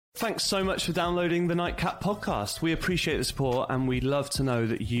Thanks so much for downloading the Nightcap podcast. We appreciate the support and we love to know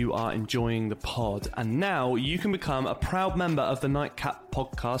that you are enjoying the pod. And now you can become a proud member of the Nightcap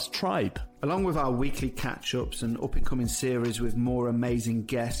podcast tribe. Along with our weekly catch-ups and up-and-coming series with more amazing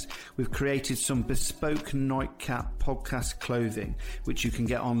guests, we've created some bespoke Nightcap podcast clothing, which you can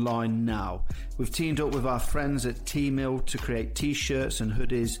get online now. We've teamed up with our friends at T-Mill to create t-shirts and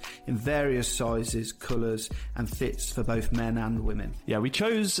hoodies in various sizes, colours and fits for both men and women. Yeah, we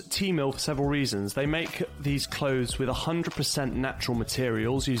chose T-Mill for several reasons. They make these clothes with 100% natural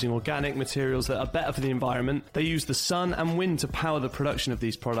materials, using organic materials that are better for the environment. They use the sun and wind to power the production of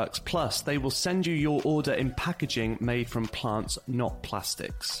these products, plus they will send you your order in packaging made from plants, not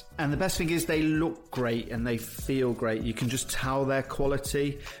plastics. And the best thing is they look great and they feel great. You can just tell their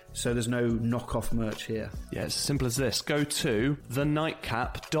quality, so there's no knockoff merch here. Yeah, it's as simple as this. Go to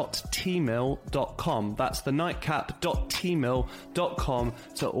thenightcap.tmill.com. That's thenightcap.tmill.com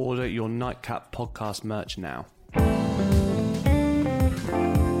to order your Nightcap podcast merch now.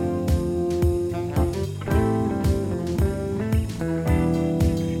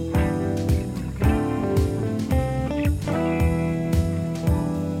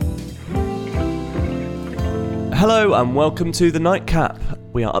 Hello and welcome to the Nightcap.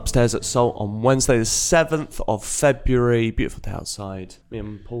 We are upstairs at Salt on Wednesday the 7th of February. Beautiful day outside. Me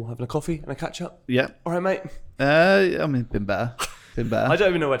and Paul having a coffee and a catch up. Yeah. All right, mate. Been better. I don't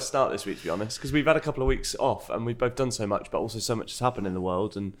even know where to start this week, to be honest, because we've had a couple of weeks off and we've both done so much, but also so much has happened in the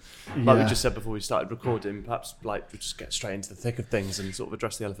world. And like we just said before we started recording, perhaps like we just get straight into the thick of things and sort of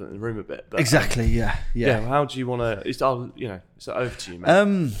address the elephant in the room a bit. But, exactly. Yeah. How do you want to? It's over to you,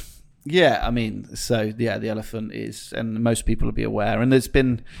 mate. The elephant is, and most people will be aware, and there's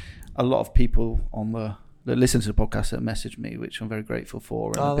been a lot of people that listen to the podcast that message me, which I'm very grateful for,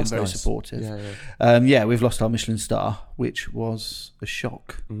 and have been very supportive. We've lost our Michelin star, which was a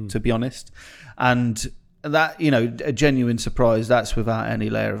shock, to be honest, and that, a genuine surprise. That's without any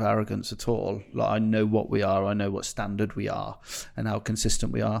layer of arrogance at all. Like, I know what we are, I know what standard we are, and how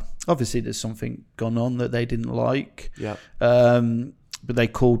consistent we are. Obviously, there's something gone on that they didn't like. Yeah. But they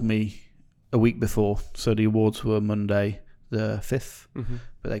called me a week before, so the awards were Monday the 5th,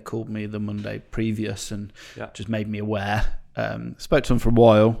 but they called me the Monday previous and just made me aware. Spoke to them for a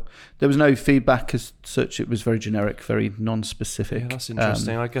while. There was no feedback as such. It was very generic, very non-specific. Yeah, that's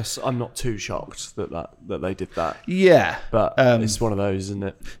interesting. I guess I'm not too shocked that they did that. Yeah. But it's one of those, isn't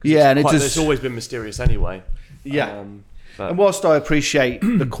it? Yeah, it's always been mysterious anyway. Yeah. And whilst I appreciate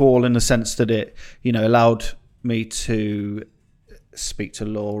the call in the sense that it, allowed me to speak to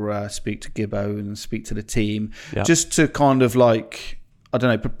Laura, speak to Gibbo and speak to the team, just to kind of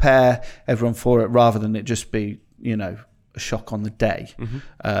prepare everyone for it rather than it just be, a shock on the day.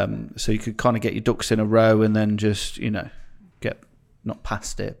 So you could kind of get your ducks in a row and then just, get not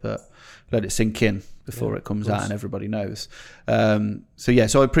past it, but let it sink in before it comes out and everybody knows. So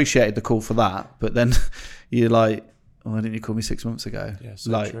I appreciated the call for that, but then you're like, why didn't you call me 6 months ago? Yeah,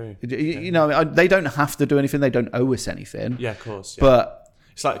 so true. They don't have to do anything. They don't owe us anything. Yeah, of course. Yeah. But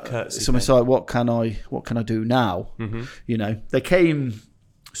it's like a courtesy. So it's like, what can I do now? They came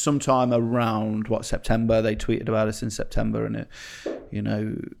sometime around September. They tweeted about us in September, and it,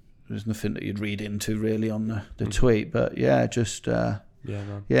 there's nothing that you'd read into really on the tweet. But it's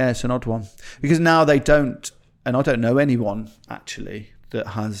an odd one because now they don't, and I don't know anyone actually that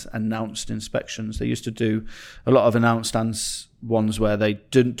has announced inspections. They used to do a lot of announced ones where they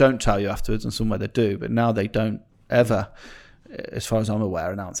don't tell you afterwards, and some where they do, but now they don't ever, as far as I'm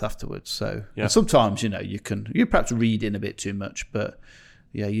aware, announce afterwards. So and sometimes you perhaps read in a bit too much, but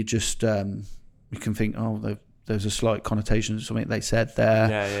you just you can think, there's a slight connotation to something they said there.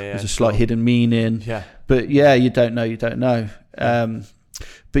 There's a slight hidden meaning. But you don't know.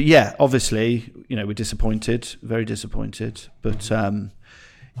 But obviously, we're disappointed, very disappointed. But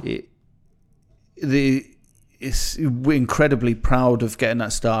we're incredibly proud of getting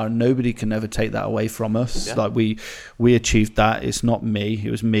that star, and nobody can ever take that away from us. Yeah. Like we achieved that. It's not me. It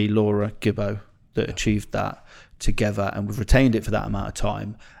was me, Laura, Gibbo that achieved that together, and we've retained it for that amount of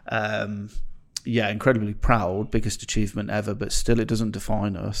time. Incredibly proud, biggest achievement ever, but still it doesn't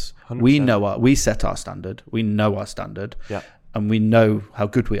define us. 100%. We set our standard. We know our standard. Yeah. And we know how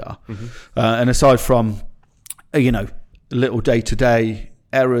good we are. And aside from, little day-to-day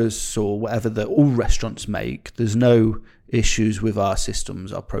errors or whatever that all restaurants make, there's no issues with our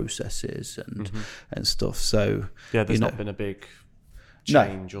systems, our processes and stuff. So there's not been a big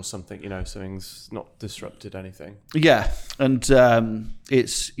change or something, something's not disrupted anything. And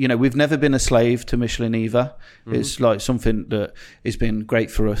it's, we've never been a slave to Michelin either. It's like something that has been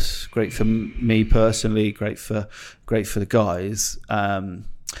great for us, great for me personally, great for the guys.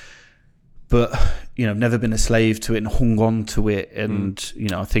 but never been a slave to it and hung on to it. And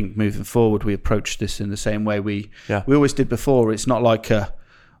I think moving forward, we approach this in the same way we always did before. It's not like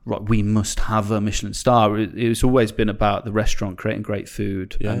we must have a Michelin star. It's always been about the restaurant creating great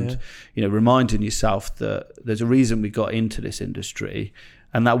food and reminding yourself that there's a reason we got into this industry,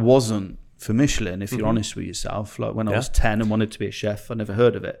 and that wasn't for Michelin, if you're honest with yourself. Like when I was 10 and wanted to be a chef, I never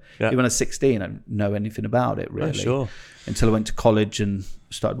heard of it. Even when I was 16, I didn't know anything about it really, until I went to college and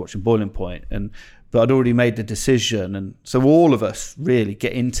started watching Boiling Point. But I'd already made the decision, and so all of us really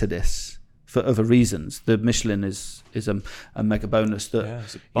get into this for other reasons. The Michelin is a mega bonus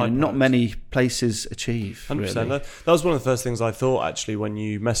that not many places achieve. 100%. Really. That was one of the first things I thought actually when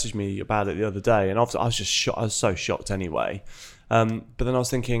you messaged me about it the other day, and I was just shocked. I was so shocked anyway. But then I was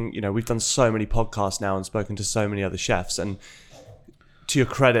thinking, we've done so many podcasts now and spoken to so many other chefs, and to your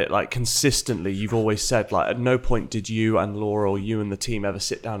credit, like consistently, you've always said, like, at no point did you and Laura or you and the team ever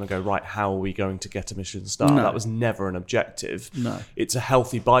sit down and go, right, how are we going to get a Michelin star? No. That was never an objective. No. It's a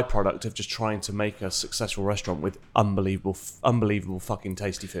healthy byproduct of just trying to make a successful restaurant with unbelievable fucking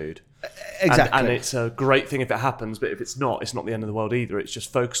tasty food. Exactly. And it's a great thing if it happens, but if it's not the end of the world either. It's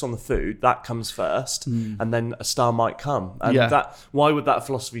just focus on the food. That comes first, and then a star might come. And why would that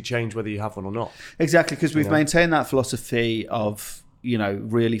philosophy change whether you have one or not? Exactly, because we've maintained that philosophy of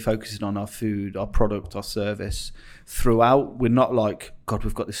really focusing on our food, our product, our service throughout. We're not like, God,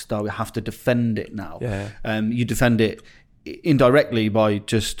 we've got this star, we have to defend it now. You defend it indirectly by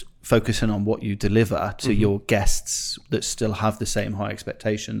just focusing on what you deliver to your guests that still have the same high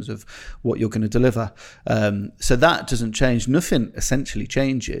expectations of what you're going to deliver. So that doesn't change. Nothing essentially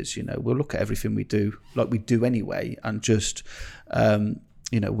changes. We'll look at everything we do like we do anyway, and just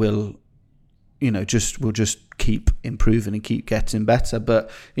we'll just keep improving and keep getting better.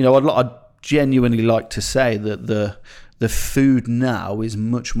 But I'd genuinely like to say that the food now is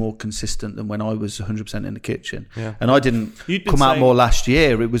much more consistent than when I was 100% in the kitchen. And I didn't come out more last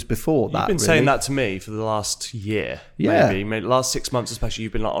year. It was before that. You've been saying that to me for the last year, maybe last 6 months especially.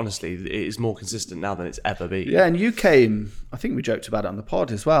 You've been like, honestly, it is more consistent now than it's ever been. And you came, I think we joked about it on the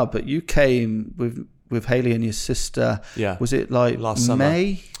pod as well, but you came with Hayley and your sister. Was it like last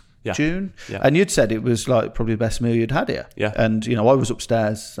May? June, and you'd said it was like probably the best meal you'd had here. And I was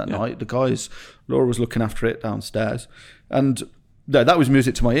upstairs that night. The guys, Laura was looking after it downstairs, and that was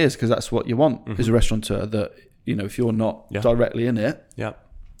music to my ears, because that's what you want as a restaurateur. That if you're not directly in it,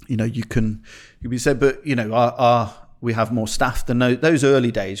 you'll be said. But we have more staff than those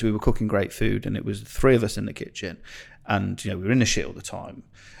early days. We were cooking great food, and it was 3 of us in the kitchen, and we were in the shit all the time.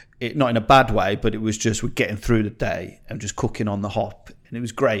 Not in a bad way, but it was just we're getting through the day and just cooking on the hop, and it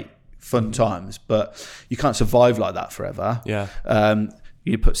was great, fun times. But you can't survive like that forever.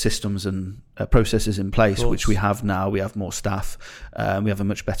 You put systems and processes in place, which we have now. We have more staff. We have a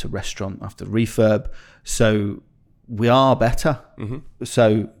much better restaurant after refurb, so we are better.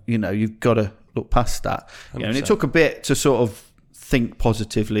 So you've got to look past that. And it took a bit to sort of think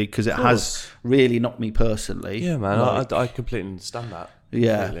positively, because it has really knocked me personally. I completely understand that.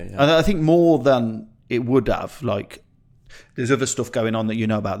 Really, and I think more than it would have. Like, there's other stuff going on that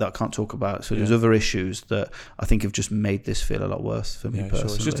about that I can't talk about. So there's other issues that I think have just made this feel a lot worse for me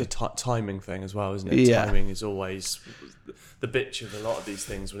personally. It's just a timing thing as well, isn't it? Timing is always the bitch of a lot of these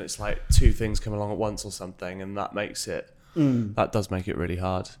things, when it's like 2 things come along at once or something, and that makes it that does make it really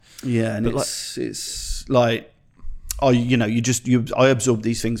hard. And but it's like I absorb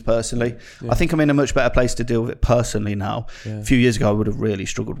these things personally. I think I'm in a much better place to deal with it personally now. A few years ago, I would have really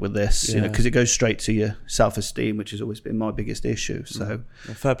struggled with this, because it goes straight to your self-esteem, which has always been my biggest issue. So,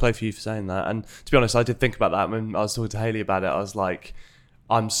 fair play for you for saying that. And to be honest, I did think about that when I was talking to Hayley about it. I was like,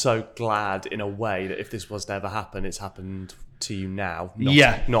 I'm so glad in a way that if this was to ever happen, it's happened to you now,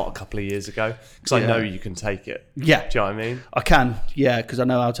 not a couple of years ago, because I know you can take it. Do you know what I mean? I can, because I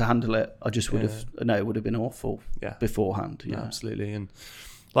know how to handle it. I just would have, it would have been awful beforehand. Absolutely. And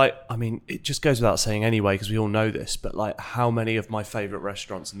like, I mean, it just goes without saying anyway, because we all know this, but like, how many of my favourite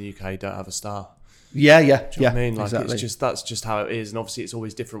restaurants in the UK don't have a star? Do you know what I mean? Like, exactly. That's just how it is. And obviously it's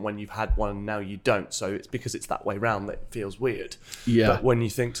always different when you've had one and now you don't. So it's because it's that way round that it feels weird. But when you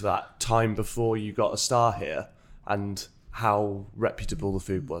think to that time before you got a star here, and how reputable the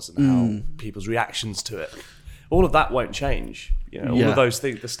food was, and how people's reactions to it, all of that won't change. All of those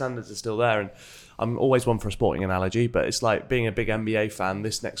things, the standards are still there. And I'm always one for a sporting analogy, but it's like being a big NBA fan.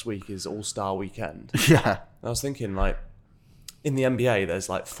 This next week is All-Star weekend. And I was thinking, like, in the NBA, there's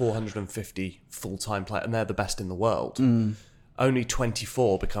like 450 full-time players, and they're the best in the world. Only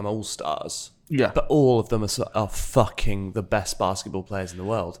 24 become All-Stars. Yeah. But all of them are fucking the best basketball players in the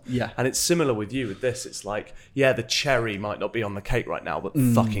world. Yeah. And it's similar with you with this. It's like, yeah, the cherry might not be on the cake right now, but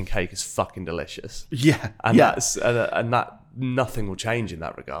the fucking cake is fucking delicious. Yeah. And that's and that nothing will change in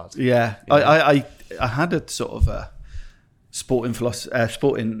that regard. Yeah. I had a sort of a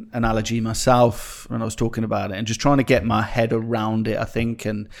sporting analogy myself when I was talking about it, and just trying to get my head around it, I think,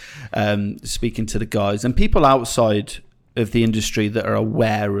 and speaking to the guys and people outside of the industry that are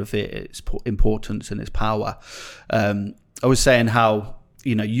aware of its importance and its power. I was saying how,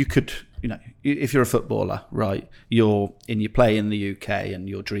 you could, if you're a footballer, right, you play in the UK and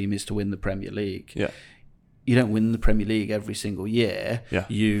your dream is to win the Premier League. Yeah. You don't win the Premier League every single year. Yeah.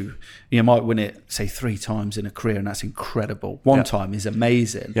 You might win it, say, 3 times in a career, and that's incredible. One time is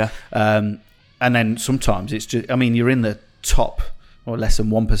amazing. Yeah. And then sometimes it's just, you're in the top or less than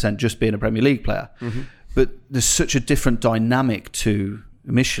 1% just being a Premier League player. Mm-hmm. But there's such a different dynamic to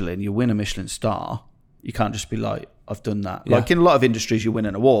Michelin. You win a Michelin star, you can't just be like, I've done that. Yeah. Like in a lot of industries, you win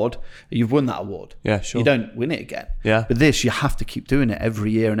an award, you've won that award. Yeah, sure. You don't win it again. Yeah. But this, you have to keep doing it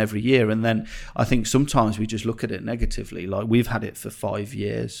every year and every year. And then I think sometimes we just look at it negatively. Like we've had it for 5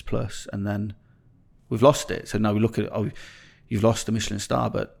 years plus, and then we've lost it. So now we look at it, you've lost the Michelin star,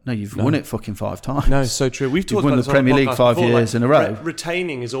 but no, you've won it fucking 5 times. No, it's so true. We've talked won about the Premier League 5 years in a row.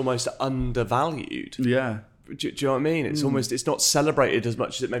 Retaining is almost undervalued. Yeah. Do you know what I mean? It's almost, it's not celebrated as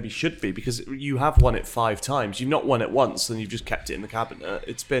much as it maybe should be, because you have won it 5 times. You've not won it once and you've just kept it in the cabinet.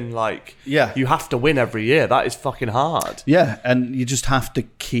 It's been like, you have to win every year. That is fucking hard. Yeah, and you just have to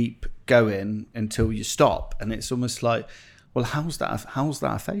keep going until you stop. And it's almost like, well, how's that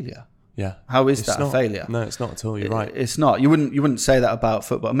a failure? Yeah. How is that a failure? No, it's not at all. You're right. It's not. You wouldn't say that about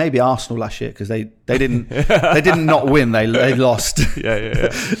football. Maybe Arsenal last year, because they didn't they didn't not win. They lost. Yeah.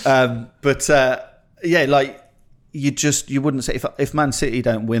 Like you wouldn't say if Man City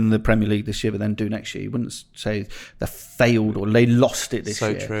don't win the Premier League this year but then do next year, you wouldn't say they failed or they lost it this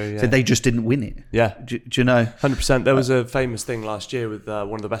year. So true. Yeah. So they just didn't win it. Yeah. Do you know? 100%. There was a famous thing last year with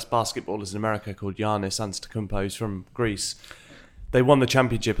one of the best basketballers in America called Giannis Antetokounmpo. He's from Greece. They won the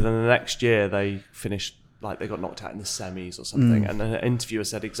championship, and then the next year they finished, like, they got knocked out in the semis or something. And an interviewer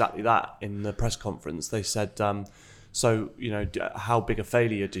said exactly that in the press conference. They said, so, how big a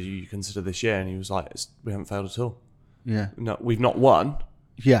failure do you consider this year? And he was like, we haven't failed at all. Yeah. No, we've not won.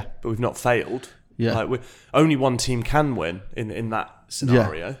 Yeah. But we've not failed. Yeah. Like, only one team can win in that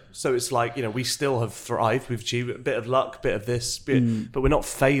scenario. Yeah. So it's like, we still have thrived. We've achieved a bit of luck, a bit of this, but we're not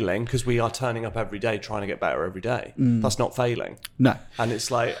failing, because we are turning up every day, trying to get better every day. That's not failing. No. And it's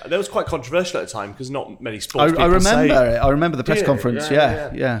like, that was quite controversial at the time, because not many sports people I remember say, it. I remember the press conference.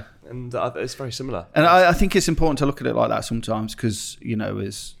 Yeah. And it's very similar. And I think it's important to look at it like that sometimes, because,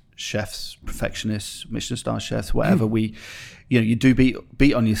 as chefs, perfectionists, Michelin star chefs, whatever, you do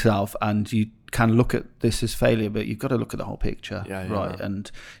beat on yourself, and you can look at this as failure, but you've got to look at the whole picture, right?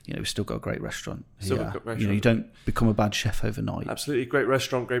 And we've still got a great restaurant. You don't become a bad chef overnight. Absolutely, great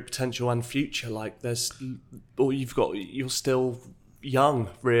restaurant, great potential and future. Like you're still young,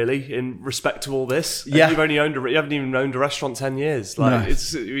 really, in respect to all this. And you haven't even owned a restaurant 10 years. Like,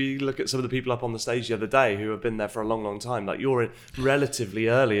 we look at some of the people up on the stage the other day who have been there for a long, long time. Like, you're relatively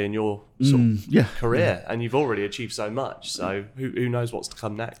early in your career, and you've already achieved so much. So who knows what's to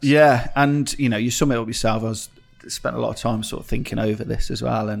come next? Yeah, and you sum it up yourself. I spent a lot of time sort of thinking over this as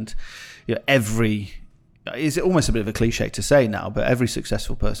well, and is it almost a bit of a cliche to say now, but every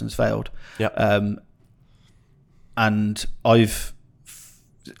successful person's failed. Yeah. And I've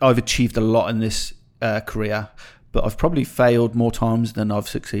achieved a lot in this career, but I've probably failed more times than I've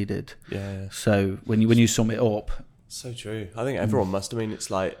succeeded. Yeah. So when you sum it up, so true. I think everyone must. I mean, it's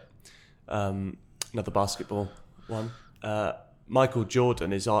like another basketball one. Michael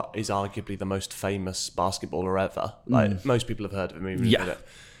Jordan is arguably the most famous basketballer ever. Like, most people have heard of him, even if they don't.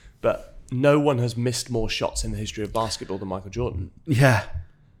 But no one has missed more shots in the history of basketball than Michael Jordan. Yeah.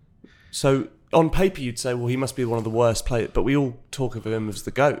 So on paper, you'd say, well, he must be one of the worst players, but we all talk of him as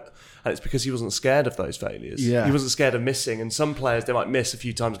the GOAT. And it's because he wasn't scared of those failures. Yeah. He wasn't scared of missing. And some players, they might miss a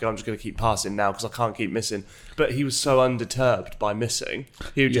few times, go, I'm just going to keep passing now because I can't keep missing. But he was so undeterred by missing,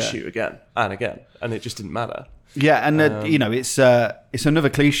 he would just shoot again and again. And it just didn't matter. Yeah, and it's another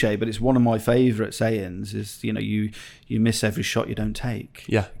cliche, but it's one of my favourite sayings. Is you miss every shot you don't take.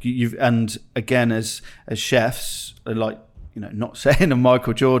 Yeah, and again, as chefs, like, not saying of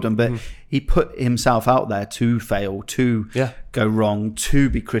Michael Jordan, but he put himself out there to fail, to go wrong, to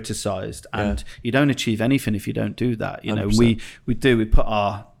be criticised, and you don't achieve anything if you don't do that. 100%. We put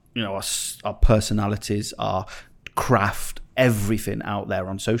our our personalities, our craft, everything out there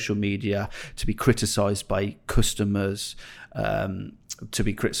on social media to be criticised by customers, to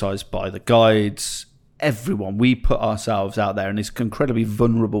be criticised by the guides. Everyone, we put ourselves out there in this incredibly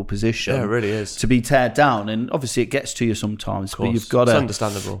vulnerable position. Yeah, it really is. To be teared down, and obviously it gets to you sometimes. But you've got to. It's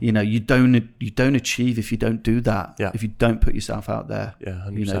understandable. You don't achieve if you don't do that. Yeah. If you don't put yourself out there. Yeah,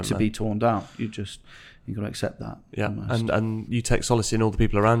 100%, to be torn down. You've got to accept that. Yeah, almost. and you take solace in all the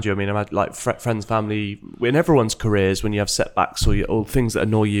people around you. I mean, I've had like friends, family, in everyone's careers, when you have setbacks or things that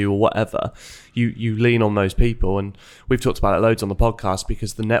annoy you or whatever, you lean on those people. And we've talked about it loads on the podcast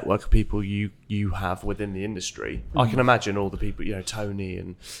because the network of people you have within the industry. I can imagine all the people, Tony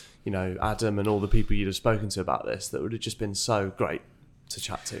and, Adam and all the people you'd have spoken to about this that would have just been so great to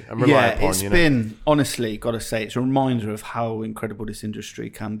chat to and rely upon. It's been, honestly, got to say, it's a reminder of how incredible this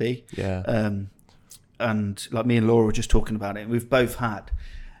industry can be. Yeah. And like me and Laura were just talking about it, and we've both had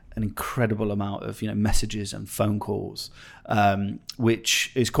an incredible amount of messages and phone calls,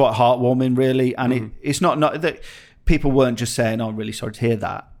 which is quite heartwarming, really. And it's not that people weren't just saying, "Oh, I'm really sorry to hear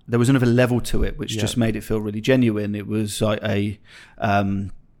that." There was another level to it, which just made it feel really genuine. It was like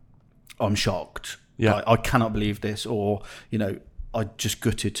I'm shocked. Yeah, I cannot believe this, or I just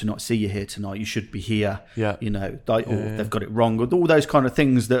gutted to not see you here tonight. You should be here. Yeah. They've got it wrong. All those kind of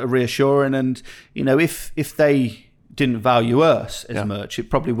things that are reassuring. And, if they didn't value us as much, it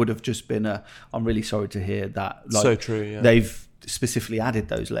probably would have just been I'm really sorry to hear that. Like, so true, yeah. They've specifically added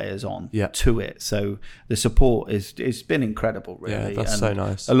those layers on to it. So the support it's been incredible, really. Yeah, that's so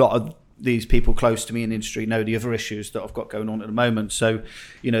nice. A lot of these people close to me in the industry know the other issues that I've got going on at the moment. So,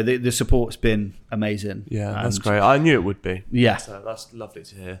 the support's been amazing. Yeah, that's great. I knew it would be. Yeah. So that's lovely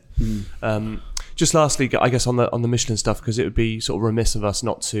to hear. Just lastly, I guess on the Michelin stuff, because it would be sort of remiss of us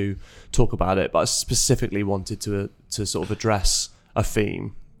not to talk about it, but I specifically wanted to sort of address a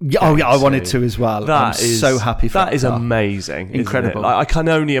theme. I wanted to as well. I'm so happy for that. That is amazing. Incredible. I can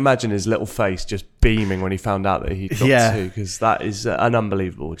only imagine his little face just beaming when he found out that he got two, because that is an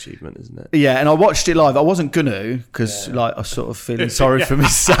unbelievable achievement, isn't it? Yeah, and I watched it live. I wasn't going to, because I was sort of feeling sorry for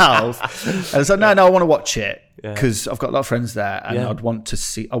myself. And I was like, no, I want to watch it, because I've got a lot of friends there, and I want to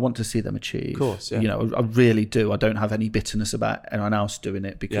see them achieve. Of course, yeah. I really do. I don't have any bitterness about anyone else doing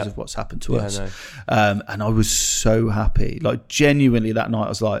it because of what's happened to us. No. And I was so happy. Like, genuinely that night, I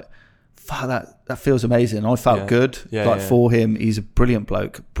was like, fuck, that feels amazing. I felt good for him. He's a brilliant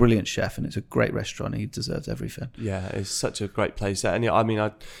bloke, brilliant chef, and it's a great restaurant. He deserves everything. Yeah, it's such a great place. And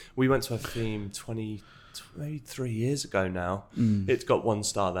we went to a theme maybe 3 years ago now. It got 1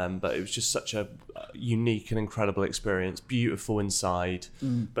 star then, but it was just such a unique and incredible experience. Beautiful inside,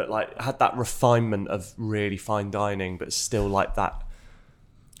 but like had that refinement of really fine dining, but still like that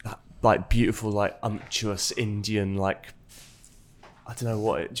like beautiful, like unctuous Indian, like, I don't know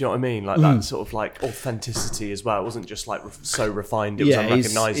what do you know what I mean? Like that sort of like authenticity as well. It wasn't just like so refined it was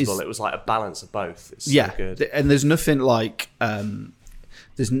unrecognisable. It was like a balance of both. It's so good. And there's nothing like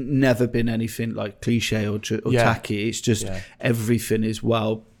there's never been anything like cliche or tacky. It's just everything is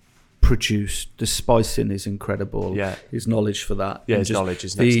well produced. The spicing is incredible. Yeah, his knowledge for that. Yeah, his knowledge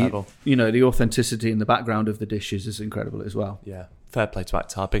is next level. The authenticity in the background of the dishes is incredible as well. Yeah. Fair play to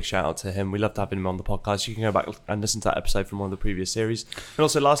Akhtar. Big shout out to him. We loved having him on the podcast. You can go back and listen to that episode from one of the previous series. And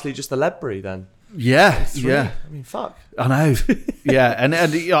also, lastly, just the Ledbury then. Yeah. I mean, fuck. I know. Yeah, and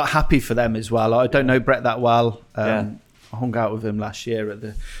happy for them as well. I don't know Brett that well. I hung out with him last year at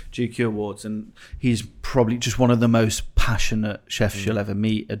the GQ Awards, and he's probably just one of the most passionate chefs you'll ever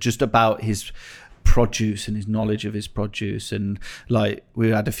meet, just about his produce and his knowledge of his produce. And like, we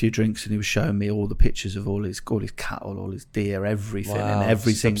had a few drinks and he was showing me all the pictures of all his cattle, all his deer, everything. Wow, and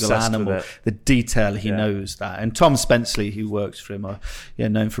every single animal, the detail he knows that. And Tom Spenceley, who works for him,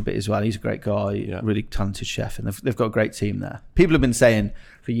 known for a bit as well. He's a great guy, really talented chef, and they've got a great team there. People have been saying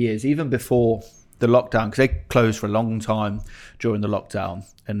for years, even before the lockdown, because they closed for a long time during the lockdown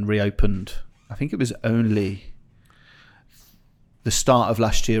and reopened, I think it was only the start of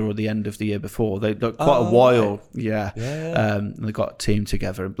last year or the end of the year before. They got quite a while, and they got a team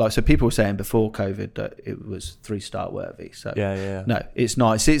together. Like, so people were saying before COVID that it was 3-star worthy. So no, it's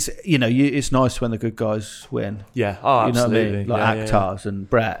nice. It's it's nice when the good guys win. Yeah, absolutely. Know what I mean? Like Akhtar's and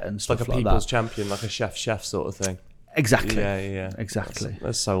Brett and stuff like that. Like a people's champion, like a chef sort of thing. Exactly. Yeah. Exactly.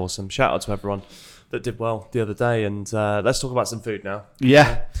 That's so awesome. Shout out to everyone that did well the other day. And let's talk about some food now.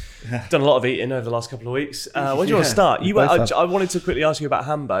 Yeah. Done a lot of eating over the last couple of weeks. Where do you want to start? I wanted to quickly ask you about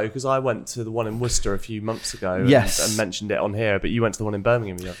Hambo, because I went to the one in Worcester a few months ago and mentioned it on here, but you went to the one in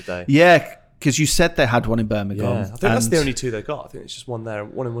Birmingham the other day. Yeah, because you said they had one in Birmingham. Yeah, I think that's the only 2 they got. I think it's just one there,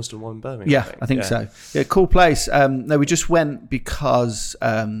 one in Worcester and one in Birmingham. Yeah, I think so. Yeah, cool place. No, we just went because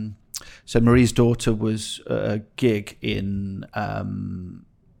so Marie's daughter was a gig in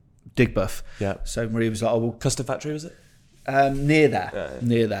Digbuff. Yeah. So Marie was like, "Oh, well, Custard Factory, was it? Near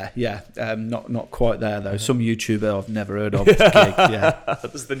there, yeah. Not quite there though. Some YouTuber I've never heard of. Gig, yeah.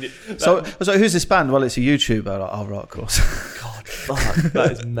 So I was like, who's this band? Well, it's a YouTuber. Like, oh right, of course. God, fuck,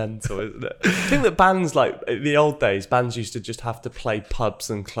 that is mental, isn't it? I think that bands, like in the old days, bands used to just have to play pubs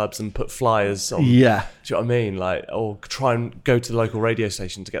and clubs and put flyers on. Yeah. Do you know what I mean? Like, or try and go to the local radio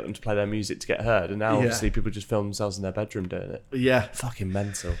station to get them to play their music to get heard. And now obviously people just film themselves in their bedroom doing it. Yeah. Fucking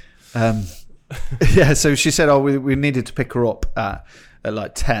mental. Yeah, so she said, we needed to pick her up at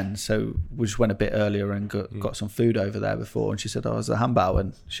like 10, so we just went a bit earlier and got some food over there before, and she said, it was a Hambau,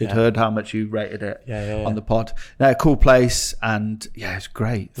 and she'd heard how much you rated it on the pod. A cool place, and it's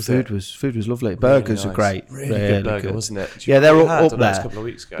great. Food was lovely. Burgers are great. Really good burger, good. Wasn't it? They're up there. A couple of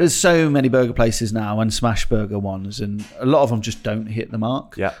weeks ago. There's so many burger places now, and smash burger ones, and a lot of them just don't hit the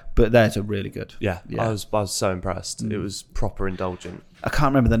mark. Yeah, but theirs are really good. Yeah. I was so impressed. It was proper indulgent. I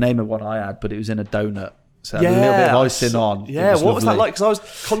can't remember the name of what I had, but it was in a donut. So a little bit of icing on. Yeah, what was that like? Because I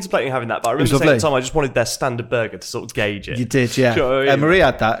was contemplating having that, but I remember saying at the time I just wanted their standard burger to sort of gauge it. You did, yeah. You know what I mean? Marie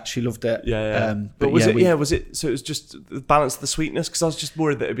had that. She loved it. Yeah. But was it? So it was just the balance of the sweetness? Because I was just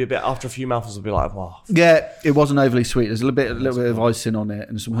worried that it'd be a bit, after a few mouthfuls, it'd be like, wow. Yeah, it wasn't overly sweet. There's a little bit of icing on it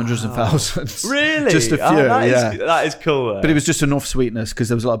and some hundreds of thousands. Really? Just a few, that is cool though. But it was just enough sweetness because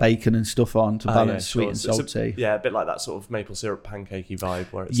there was a lot of bacon and stuff on to balance sweet and salty. A bit like that sort of maple syrup pancakey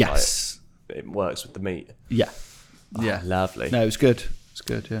vibe where it's like, it works with the meat. Yeah. Lovely. No, it was good. It's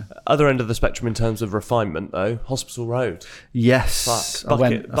good, yeah. Other end of the spectrum in terms of refinement, though, Hospital Road. Yes.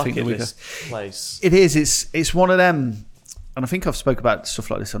 Bucket list place. It is. It's one of them, and I think I've spoke about stuff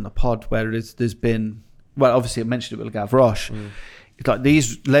like this on the pod, where there's been, well, obviously I mentioned it with Le Gavroche. It's like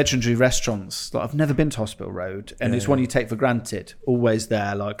these legendary restaurants. Like I've never been to Hospital Road, and it's one you take for granted. Always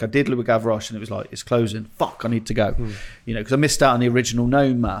there. Like I did Le Gavroche, and it was like, it's closing. Fuck, I need to go. Because I missed out on the original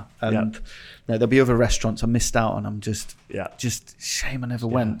Noma, and there'll be other restaurants I missed out on. I'm just shame I never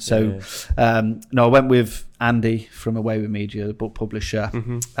went. So I went with Andy from Away With Media, the book publisher,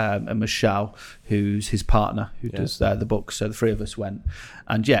 and Michelle, who's his partner, who does the books. So the three of us went,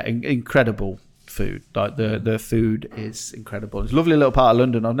 and incredible food. Like the food is incredible. It's a lovely little part of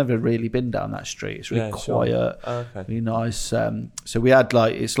London. I've never really been down that street. It's really quiet, really nice. So we had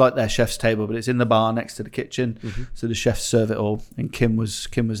it's like their chef's table, but it's in the bar next to the kitchen. So the chefs serve it all, and Kim was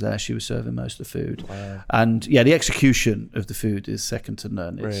there. She was serving most of the food, and the execution of the food is second to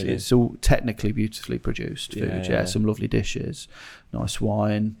none. It's all technically beautifully produced food. Some lovely dishes, nice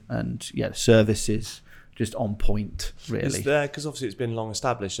wine, and service is just on point, really. Is there, because obviously it's been long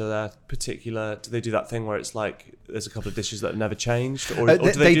established, are there particular, do they do that thing where it's like there's a couple of dishes that have never changed? Or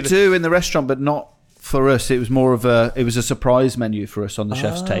do they do in the restaurant, but not for us. It was more of it was a surprise menu for us on the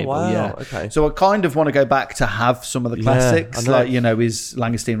chef's table. Wow, okay. So I kind of want to go back to have some of the classics, like, his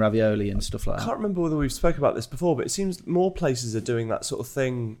langoustine ravioli and stuff like that. I can't remember whether we've spoken about this before, but it seems more places are doing that sort of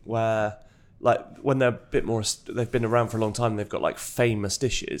thing where, like, when they're a bit more, they've been around for a long time, they've got like famous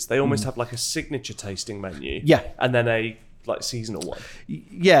dishes. They almost have like a signature tasting menu. Yeah. And then a like seasonal one.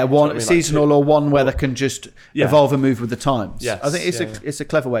 Yeah, one seasonal or one where they can just evolve and move with the times. Yes. I think it's a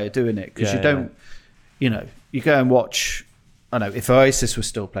clever way of doing it, because you don't, you go and watch. I know, if Oasis was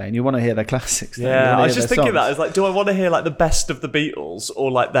still playing, you want to hear their classics. Yeah, I was just thinking that. It's like, do I want to hear like the best of the Beatles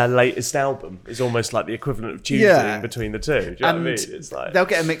or like their latest album? Is almost like the equivalent of choosing between the two. Do you know what I mean? It's like, they'll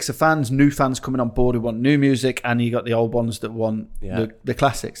get a mix of fans, new fans coming on board who want new music, and you got the old ones that want the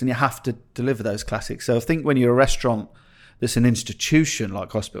classics, and you have to deliver those classics. So I think when you're a restaurant that's an institution like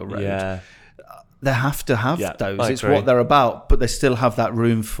Hospital Road, they have to have those. It's what they're about, but they still have that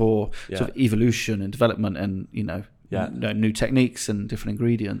room for sort of evolution and development, and new techniques and different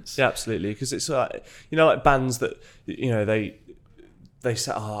ingredients. Yeah, absolutely. Because it's like bands that they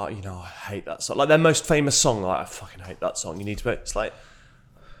say, I hate that song. Like their most famous song, like, I fucking hate that song. You need to put. It's like,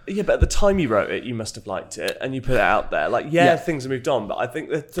 but at the time you wrote it, you must have liked it, and you put it out there. Like, things have moved on, but I think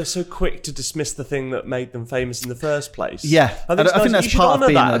that they're so quick to dismiss the thing that made them famous in the first place. Yeah, I think that's part of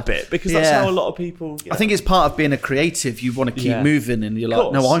being a bit, because that's how a lot of people. I think it's part of being a creative. You want to keep moving, and you're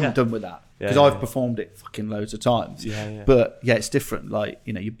like, no, I'm done with that. Because I've performed it fucking loads of times. But it's different. Like,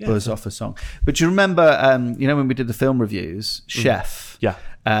 you buzz off a song. But do you remember, when we did the film reviews, Chef? Yeah.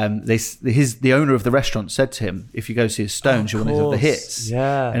 The owner of the restaurant said to him, if you go see his Stones, you want to have the hits.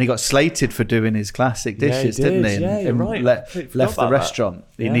 Yeah. And he got slated for doing his classic dishes, didn't he? Yeah, you're right. Left the restaurant.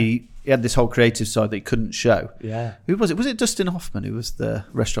 Yeah. And he had this whole creative side that he couldn't show. Yeah. Who was it? Was it Dustin Hoffman who was the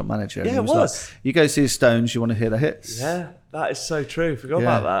restaurant manager? Yeah, it was. Like, you go see his Stones, you want to hear the hits. Yeah, that is so true. Forgot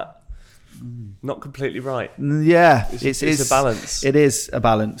about that. Not completely right. Yeah, it's a balance. It is a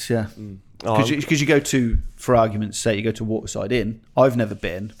balance. Yeah. Because you go to, for argument's sake, you go to Waterside Inn. I've never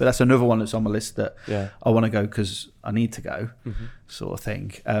been, but that's another one that's on my list that I want to go because I need to go, sort of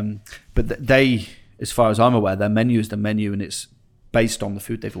thing. But they, as far as I'm aware, their menu is the menu, and it's based on the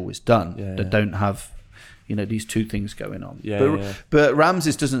food they've always done. They don't have, these two things going on. But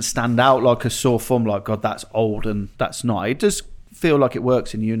Ramsey's doesn't stand out like a sore thumb, like, God, that's old and that's not. It does feel like it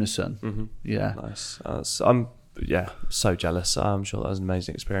works in unison. Yeah. Nice. I'm so jealous. I'm sure that was an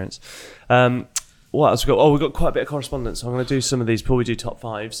amazing experience. What else we got? We've got quite a bit of correspondence. So I'm going to do some of these before we do top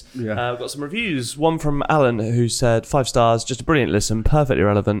fives. We've got some reviews. One from Alan, who said 5 stars, just a brilliant listen, perfectly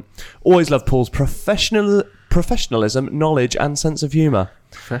relevant. Always love Paul's professionalism, knowledge, and sense of humour.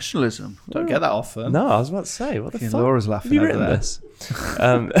 Professionalism? Don't get that often. No, I was about to say, what the fuck? Laura's laughing over there. This?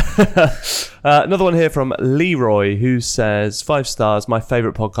 Another one here from Leroy, who says 5 stars, my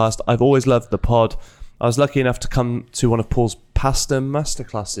favourite podcast. I've always loved the pod. I was lucky enough to come to one of Paul's pasta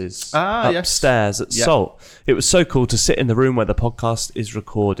masterclasses upstairs at Salt. It was so cool to sit in the room where the podcast is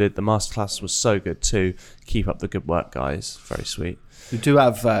recorded. The masterclass was so good too. Keep up the good work, guys. Very sweet. We do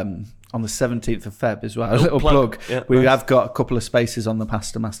have on the 17th of Feb as well, a little plug. Yeah, we have got a couple of spaces on the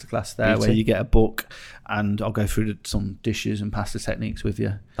pasta masterclass there where you get a book, and I'll go through some dishes and pasta techniques with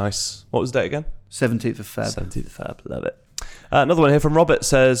you. Nice. What was the date again? 17th of Feb. 17th of Feb. Love it. Another one here from Robert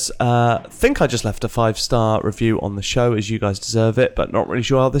says, think I just left a 5-star review on the show as you guys deserve it, but not really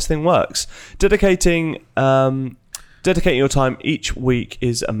sure how this thing works. Dedicating your time each week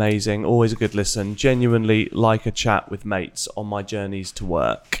is amazing. Always a good listen. Genuinely like a chat with mates on my journeys to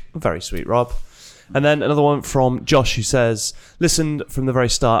work. Very sweet, Rob. And then another one from Josh, who says, listened from the very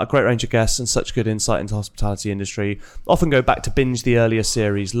start, a great range of guests and such good insight into the hospitality industry. Often go back to binge the earlier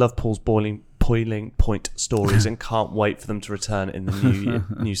series. Love Paul's boiling point stories and can't wait for them to return in the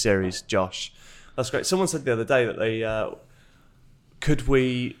new series. Josh, that's great. Someone said the other day that they could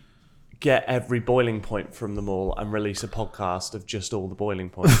we get every boiling point from them all and release a podcast of just all the boiling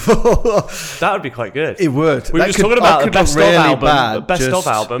points. That would be quite good. It would. We were just talking about the best really of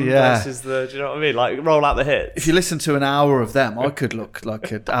album, versus the, do you know what I mean? Like, roll out the hits. If you listen to an hour of them, I could look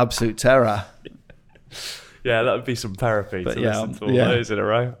like an absolute terror. Yeah, that would be some therapy to listen to all those in a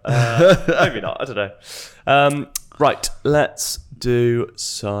row. Maybe not, I don't know. Right, let's do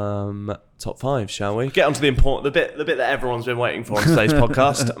some top 5, shall we? Get on to the bit that everyone's been waiting for on today's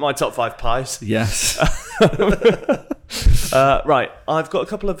podcast. My top 5 pies. Yes. Right, I've got a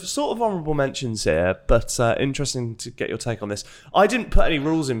couple of sort of honourable mentions here, but interesting to get your take on this. I didn't put any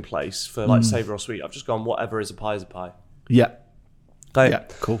rules in place for like savoury or sweet. I've just gone whatever is a pie is a pie. Yeah. Okay. Yeah,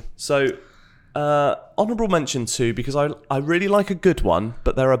 cool. So, honourable mention too, because I really like a good one,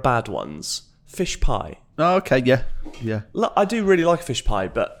 but there are bad ones. Fish pie. Oh, okay, yeah. Look, I do really like a fish pie,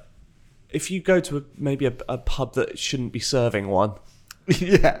 but if you go to maybe a pub that shouldn't be serving one,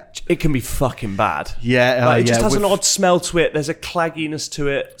 it can be fucking bad. Yeah, it just has an odd smell to it. There's a clagginess to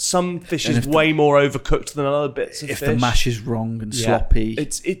it. Some fish is way more overcooked than other bits of fish. If the mash is wrong and sloppy,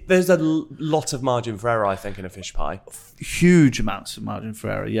 there's a lot of margin for error, I think, in a fish pie. Huge amounts of margin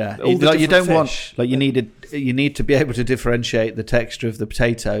for error. Yeah, you don't want you need to be able to differentiate the texture of the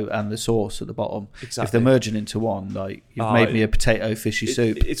potato and the sauce at the bottom. Exactly. If they're merging into one, like you've made me a potato fishy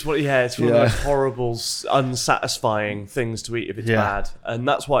soup. It's one of the most horrible, unsatisfying things to eat if it's bad, and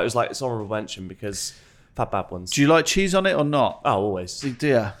that's why it was like it's honourable mention because I've had bad ones. Do you like cheese on it or not? Oh, always. Do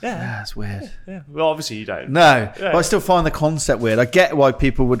you? Yeah, that's weird. Yeah. Well, obviously you don't. No, but I still find the concept weird. I get why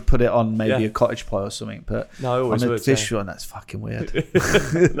people would put it on maybe a cottage pie or something, but no, I always on a fish one, that's fucking weird.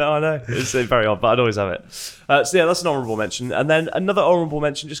 No, I know. It's very odd, but I'd always have it. So yeah, that's an honourable mention. And then another honourable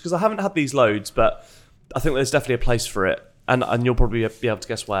mention, just because I haven't had these loads, but I think there's definitely a place for it. And you'll probably be able to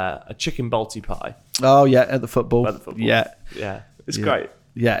guess where. A chicken balti pie. Oh, yeah, at the football. Yeah. It's great.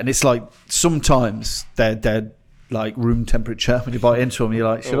 Yeah, and it's like sometimes they're like room temperature when you bite into them. You're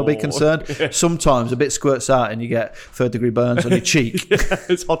like, should I be concerned? Yeah. Sometimes a bit squirts out and you get 3rd-degree burns on your cheek.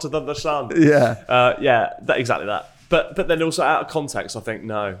 It's hotter than the sun. Yeah. Exactly that. But then also out of context, I think,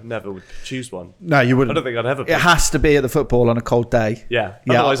 no, never would choose one. No, you wouldn't. I don't think I'd ever. It has to be at the football on a cold day. Yeah.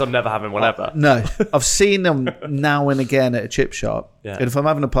 Otherwise, I'm never having one ever. No. I've seen them now and again at a chip shop. Yeah. And if I'm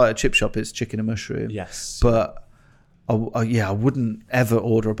having a pie at a chip shop, it's chicken and mushroom. Yes. But I wouldn't ever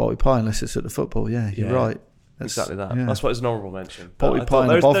order a balti pie unless it's at the football. Yeah, you're right. Exactly that. Yeah. That's why it's an honourable mention. Balti pie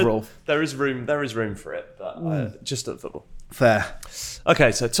and a bovril. There is room for it, but just at the football. Fair.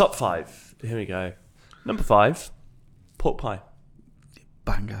 Okay, so top 5. Here we go. Number 5, pork pie.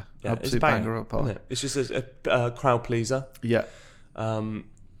 Banger. Yeah, absolute banger of pie. It's just a crowd pleaser. Yeah.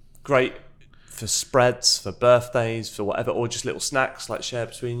 Great for spreads, for birthdays, for whatever, or just little snacks like share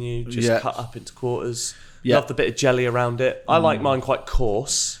between you, just cut up into quarters. Love the bit of jelly around it. I like mine quite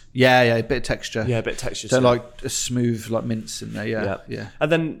coarse. Yeah, a bit of texture. Yeah, a bit of texture. Don't like a smooth like mince in there. Yeah.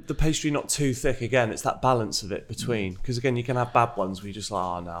 And then the pastry not too thick. Again, it's that balance of it between. Because again, you can have bad ones where you just like,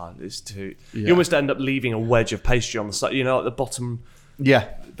 oh no, it's too. Yeah. You almost end up leaving a wedge of pastry on the side. You know, at the bottom.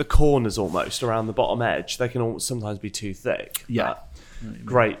 Yeah. The corners almost around the bottom edge. They can all sometimes be too thick. Yeah.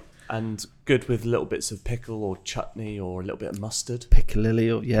 Great. And good with little bits of pickle or chutney or a little bit of mustard.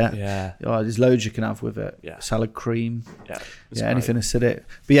 Piccalilli, or Yeah. Oh, there's loads you can have with it. Yeah. Salad cream. Yeah. Anything acidic.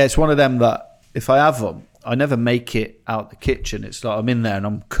 But yeah, it's one of them that if I have them, I never make it out the kitchen. It's like I'm in there and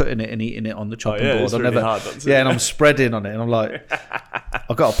I'm cutting it and eating it on the chopping board. It's really hard, and I'm spreading on it and I'm like,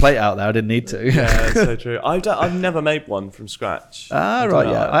 I've got a plate out there. I didn't need to. Yeah, that's so true. I've never made one from scratch. Right,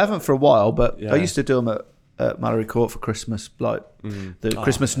 yeah. I haven't for a while, but I used to do them at Mallory Court for Christmas, like the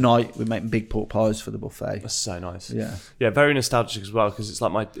Christmas night. We make big pork pies for the buffet. That's so nice. Yeah, very nostalgic as well because it's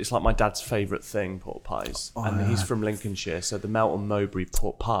like my dad's favourite thing, pork pies, and he's from Lincolnshire, so the Melton Mowbray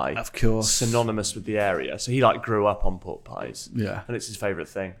pork pie, of course, synonymous with the area. So he like grew up on pork pies, and it's his favourite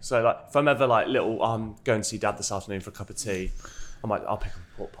thing. So like if I'm ever like little, I'm going to see dad this afternoon for a cup of tea. I'll pick up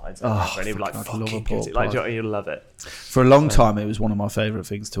a pork pie and he'll be like, fucking get it. Like, you'll love it. For a long time, it was one of my favourite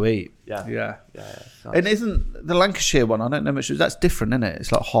things to eat. Yeah. Nice. And isn't the Lancashire one, I don't know much, that's different, isn't it?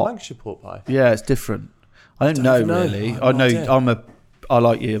 It's like hot. Lancashire pork pie? Yeah, it's different. I don't know really. I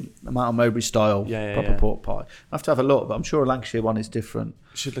like your Mount Mowbray style proper pork pie. I have to have a look, but I'm sure a Lancashire one is different.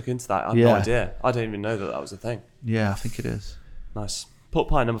 You should look into that. I have no idea. I don't even know that was a thing. Yeah, I think it is. Nice. Pork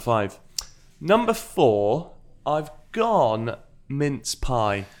pie, number 5. Number 4, I've gone mince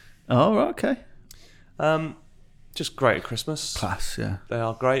pie. Oh, right, okay. Just great at Christmas. Class, yeah. They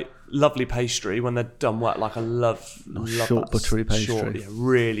are great. Lovely pastry when they're done well. Like I love short buttery pastry. Short,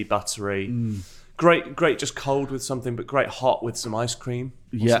 really buttery. Great just cold with something, but great hot with some ice cream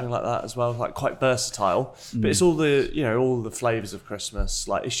or something like that as well. Like quite versatile. But it's all the flavours of Christmas.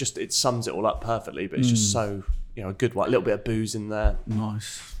 Like it sums it all up perfectly, but it's just so, a good one. A little bit of booze in there.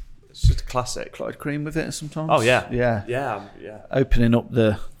 Nice. It's just a classic. Clotted cream with it sometimes. Oh yeah. Yeah. Opening up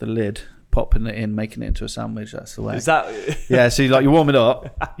the lid, popping it in, making it into a sandwich. That's the way. Is that? Yeah. So you warm it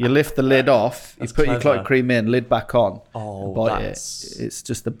up, you lift the lid off, you put your clotted cream in, lid back on, and bite it. It's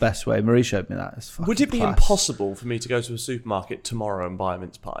just the best way. Marie showed me that. It's fucking Would it be class. impossible for me to go to a supermarket tomorrow and buy a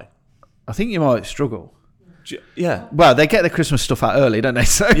mince pie? I think you might struggle. Yeah. Well, they get the Christmas stuff out early, don't they?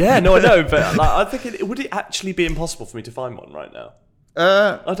 So yeah, no, I know, but I think would it actually be impossible for me to find one right now?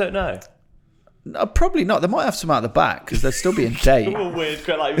 I don't know. No, probably not. They might have some out the back because they'll still be in date. All weird,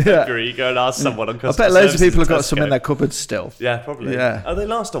 like February. You go and ask someone on customer I bet loads of people have got Tesco. some in their cupboards still. Yeah, probably. Yeah. Oh, they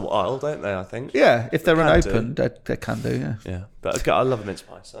last a while, don't they? I think. Yeah, if they're unopened, they can do. Yeah. Yeah, but I love a mince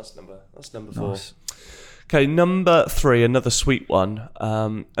pie. So that's number 4. Nice. Okay, number 3, another sweet one.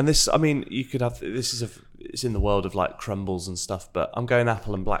 And this, I mean, you could have this. It's in the world of like crumbles and stuff, but I'm going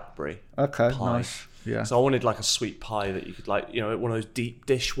apple and blackberry. Okay, pie. nice. Yeah. So I wanted like a sweet pie that you could like, one of those deep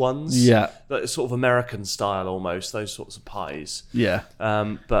dish ones. Yeah. Like sort of American style almost, those sorts of pies. Yeah.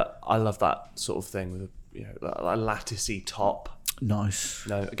 But I love that sort of thing with a latticey top. Nice.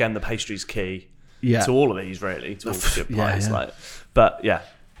 No, again, the pastry's key. Yeah. To all of these really, to all the good pies. But yeah,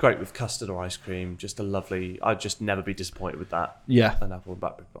 great with custard or ice cream. Just a lovely. I'd just never be disappointed with that. Yeah. An apple and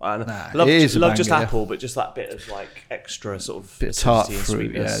blackberry pie. And love just apple, but just that bit of like extra sort of bit of tart and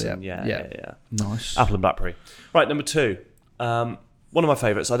fruit. sweetness. Yeah. Nice. Apple and blackberry. Right, number 2. One of my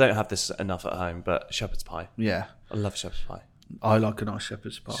favourites. I don't have this enough at home, but shepherd's pie. Yeah. I love shepherd's pie. I like a nice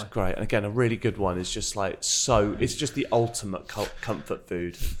shepherd's pie. It's great. And again, a really good one is just like it's just the ultimate comfort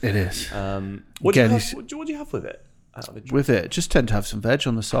food. It is. What do you have with it? With it, just tend to have some veg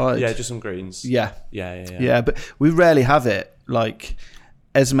on the side. Yeah, just some greens. Yeah. Yeah, but we rarely have it. Like,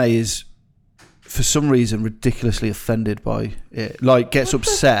 Esme is, for some reason, ridiculously offended by it. Like, gets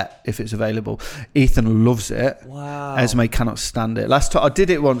upset if it's available. Ethan loves it. Wow. Esme cannot stand it. Last time I did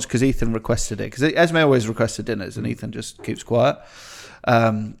it once because Ethan requested it. Because Esme always requested dinners and Ethan just keeps quiet.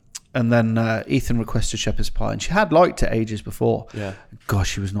 And then Ethan requested shepherd's pie, and she had liked it ages before. Yeah.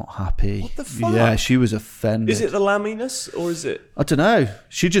 Gosh, she was not happy. What the fuck? Yeah, she was offended. Is it the lamminess or is it? I don't know.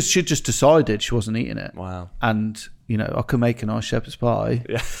 She just decided she wasn't eating it. Wow. And I could make a nice shepherd's pie.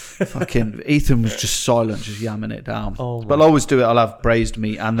 Yeah. Fucking Ethan was just silent, just yamming it down. Oh, but I'll always do it. I'll have braised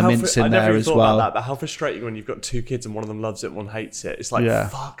meat and the mince in there as well. I never thought about that, but how frustrating when you've got 2 kids and one of them loves it and one hates it. It's like,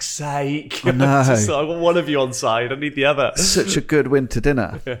 fuck's sake. I know. I've got one of you on side. I need the other. Such a good winter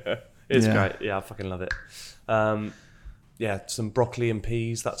dinner. It's great. Yeah, I fucking love it. Some broccoli and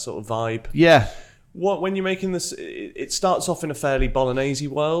peas, that sort of vibe. Yeah. When you're making this, it starts off in a fairly bolognese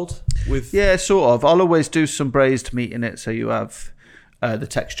world with... Yeah, sort of. I'll always do some braised meat in it, so you have the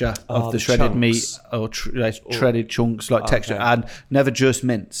texture of the shredded chunks. meat or shredded chunks, like texture, and never just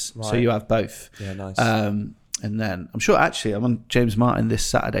mince. Right. So you have both. Yeah, nice. And then I'm sure actually I'm on James Martin this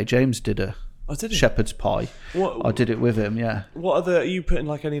Saturday. James did a shepherd's pie. I did it with him. Yeah. What are you putting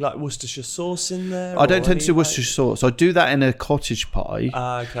like any like Worcestershire sauce in there? I don't tend to do Worcestershire sauce. I do that in a cottage pie.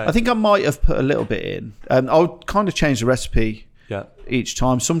 Okay. I think I might have put a little bit in. I'll kind of change the recipe. Yeah. Each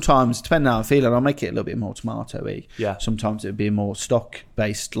time, sometimes depending on how I'm feeling, I'll make it a little bit more tomato-y. Yeah. Sometimes it'd be more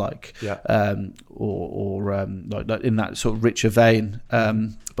stock-based, like, or like in that sort of richer vein.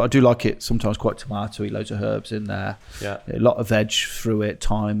 But I do like it sometimes quite tomato-y, loads of herbs in there. Yeah. A lot of veg through it,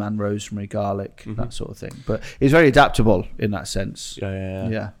 thyme and rosemary, garlic, that sort of thing. But it's very adaptable in that sense.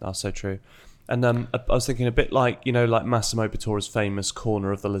 Yeah. That's so true. And I was thinking a bit like, like Massimo Bottura's famous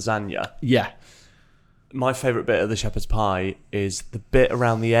corner of the lasagna. Yeah. My favourite bit of the shepherd's pie is the bit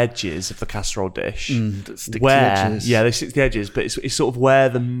around the edges of the casserole dish. That stick to the edges. Yeah, they stick to the edges, but it's sort of where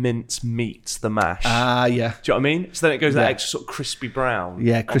the mince meets the mash. Yeah. Do you know what I mean? So then it goes that extra sort of crispy brown.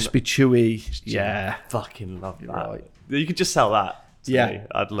 Yeah, crispy, chewy. Yeah. I fucking love that. Right. You could just sell that to me.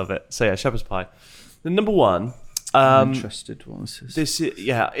 I'd love it. So yeah, shepherd's pie. The number one... I'm interested. What was this?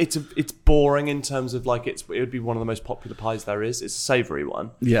 It's boring in terms of like it would be one of the most popular pies there is. It's a savoury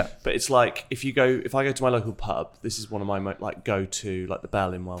one. Yeah, but it's like if I go to my local pub, this is one of my like go to, like the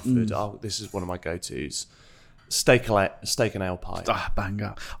Bell in Welford. This is one of my go tos. Steak and ale pie.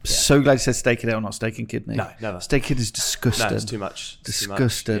 Banger. I'm so glad you said steak and ale, not steak and kidney. No, never. Steak and is disgusting. No, it's too much.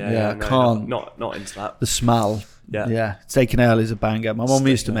 Disgusting. Too much. I can't. Not into that. The smell. Yeah. Steak and ale is a banger. My mum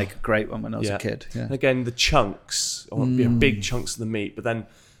used to make a great one when I was a kid. Yeah. And again, the chunks, big chunks of the meat. But then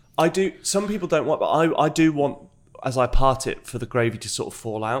I do. Some people don't want, but I do want, as I part it, for the gravy to sort of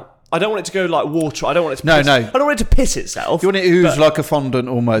fall out. I don't want it to go like water. I don't want it to I don't want it to piss itself. You want it to ooze like a fondant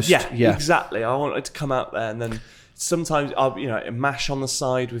almost. Yeah, exactly. I want it to come out there, and then sometimes I'll mash on the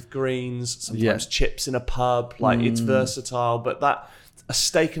side with greens. Sometimes chips in a pub. Like it's versatile, but a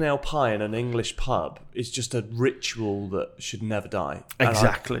steak and ale pie in an English pub is just a ritual that should never die.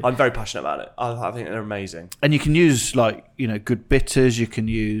 Exactly. I'm very passionate about it. I think they're amazing. And you can use good bitters. You can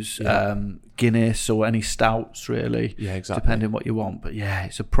use Guinness or any stouts really. Yeah, exactly. Depending what you want. But yeah,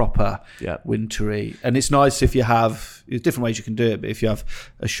 it's a proper wintry. And it's nice if you have, there's different ways you can do it, but if you have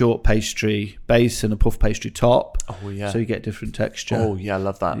a short pastry base and a puff pastry top. Oh yeah. So you get different texture. Oh yeah, I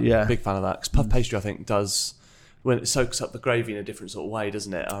love that. Yeah. Big fan of that. Because puff pastry I think does... when it soaks up the gravy in a different sort of way,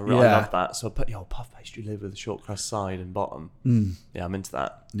 doesn't it? I love that. So I put puff pastry lid with a short crust side and bottom. Yeah, I'm into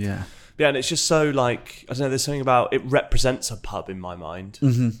that. Yeah. And it's just so like, I don't know, there's something about it represents a pub in my mind.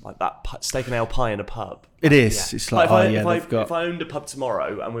 Like that steak and ale pie in a pub. It is. Yeah. It's like, if I owned a pub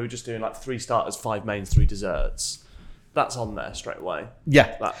tomorrow and we were just doing like 3 starters, 5 mains, 3 desserts, that's on there straight away.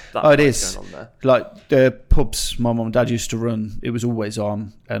 Yeah. It is. Going on there. Like the pubs my mum and dad used to run, it was always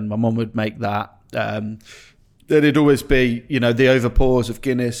on, and my mum would make that. Then it'd always be, the overpours of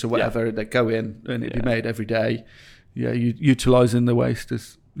Guinness or whatever that go in, and it'd be made every day. Yeah, utilising the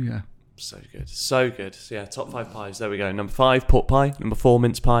wasters. Yeah. So good. So yeah, top 5 pies. There we go. Number 5, pork pie. Number 4,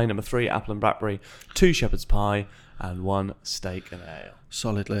 mince pie. Number 3, apple and blackberry. 2, shepherd's pie. And 1, steak and ale.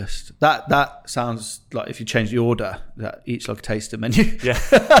 Solid list. That sounds like if you change the order, that each like a tasting menu. Yeah.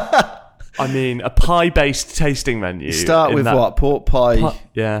 I mean, a pie-based tasting menu. You start with what? Pork pie,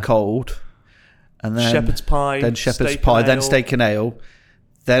 cold. And then shepherd's pie, then steak and ale.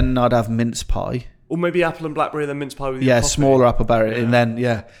 Then I'd have mince pie. Or maybe apple and blackberry, then mince pie with your coffee. Smaller apple berry, and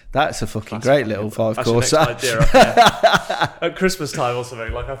then that's a fucking great little 5-course. Idea at Christmas time or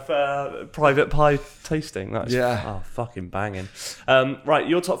something, like a private pie tasting. That's fucking banging. Right,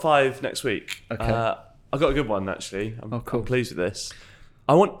 your top 5 next week. Okay, I've got a good one actually. Cool. I'm pleased with this.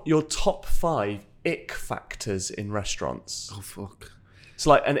 I want your top 5 ick factors in restaurants. Oh fuck. It's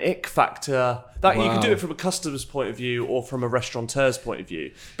like an ick factor that you can do it from a customer's point of view or from a restaurateur's point of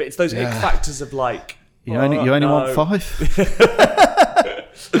view. But it's those ick factors of like... You only want 5?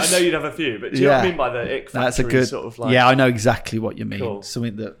 I know you'd have a few, but do you know what I mean by the ick factor? That's a good... sort of like, I know exactly what you mean. Cool.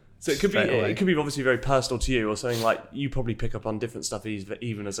 Something that... So it could be obviously very personal to you, or something like you probably pick up on different stuff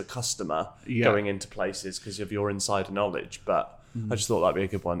even as a customer going into places because of your insider knowledge. But I just thought that'd be a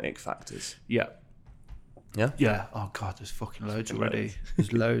good one, ick factors. Yeah. Yeah? Yeah. Oh, God, there's fucking loads already.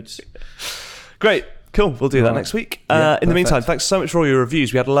 There's loads. Great. Cool. We'll do that next week. In the meantime, thanks so much for all your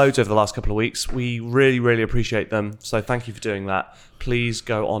reviews. We had loads over the last couple of weeks. We really, really appreciate them. So thank you for doing that. please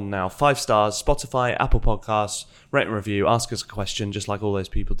go on now. 5 stars, Spotify, Apple Podcasts, rate and review, ask us a question, just like all those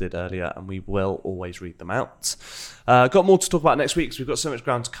people did earlier, and we will always read them out. Got more to talk about next week, because we've got so much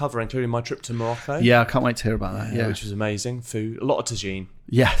ground to cover, including my trip to Morocco. Yeah, I can't wait to hear about that. Yeah, which was amazing. Food, a lot of tagine.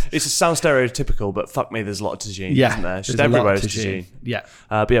 Yeah. It sounds stereotypical, but fuck me, there's a lot of tagine, isn't there? It's just everywhere is tagine. Yeah.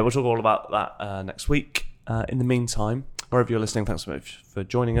 But yeah, we'll talk all about that next week. In the meantime, wherever you're listening, thanks so much for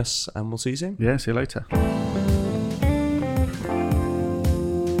joining us, and we'll see you soon. Yeah, see you later.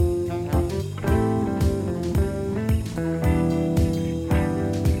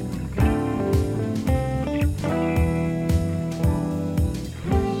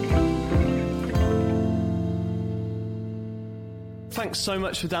 Thanks so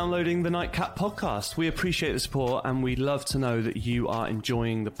much for downloading the Nightcap podcast. We appreciate the support, and we'd love to know that you are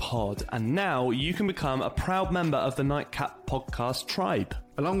enjoying the pod. And now you can become a proud member of the Nightcap podcast tribe.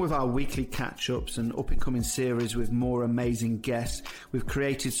 Along with our weekly catch-ups and up-and-coming series with more amazing guests, we've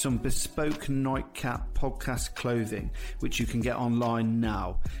created some bespoke Nightcap podcast clothing, which you can get online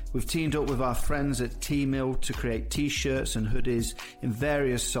now. We've teamed up with our friends at T-Mill to create t-shirts and hoodies in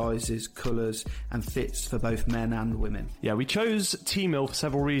various sizes, colours and fits for both men and women. Yeah, we chose T-Mill for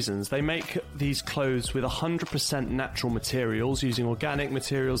several reasons. They make these clothes with 100% natural materials, using organic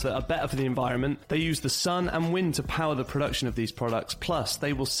materials that are better for the environment. They use the sun and wind to power the production of these products, plus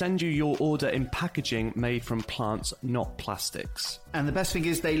they will send you your order in packaging made from plants, not plastics. And the best thing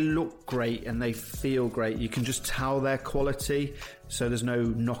is they look great and they feel great. You can just tell their quality, so there's no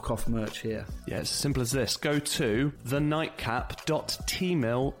knockoff merch here. Yeah, it's as simple as this. Go to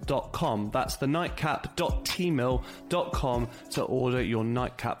thenightcap.tmill.com. That's thenightcap.tmill.com to order your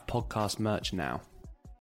Nightcap podcast merch now.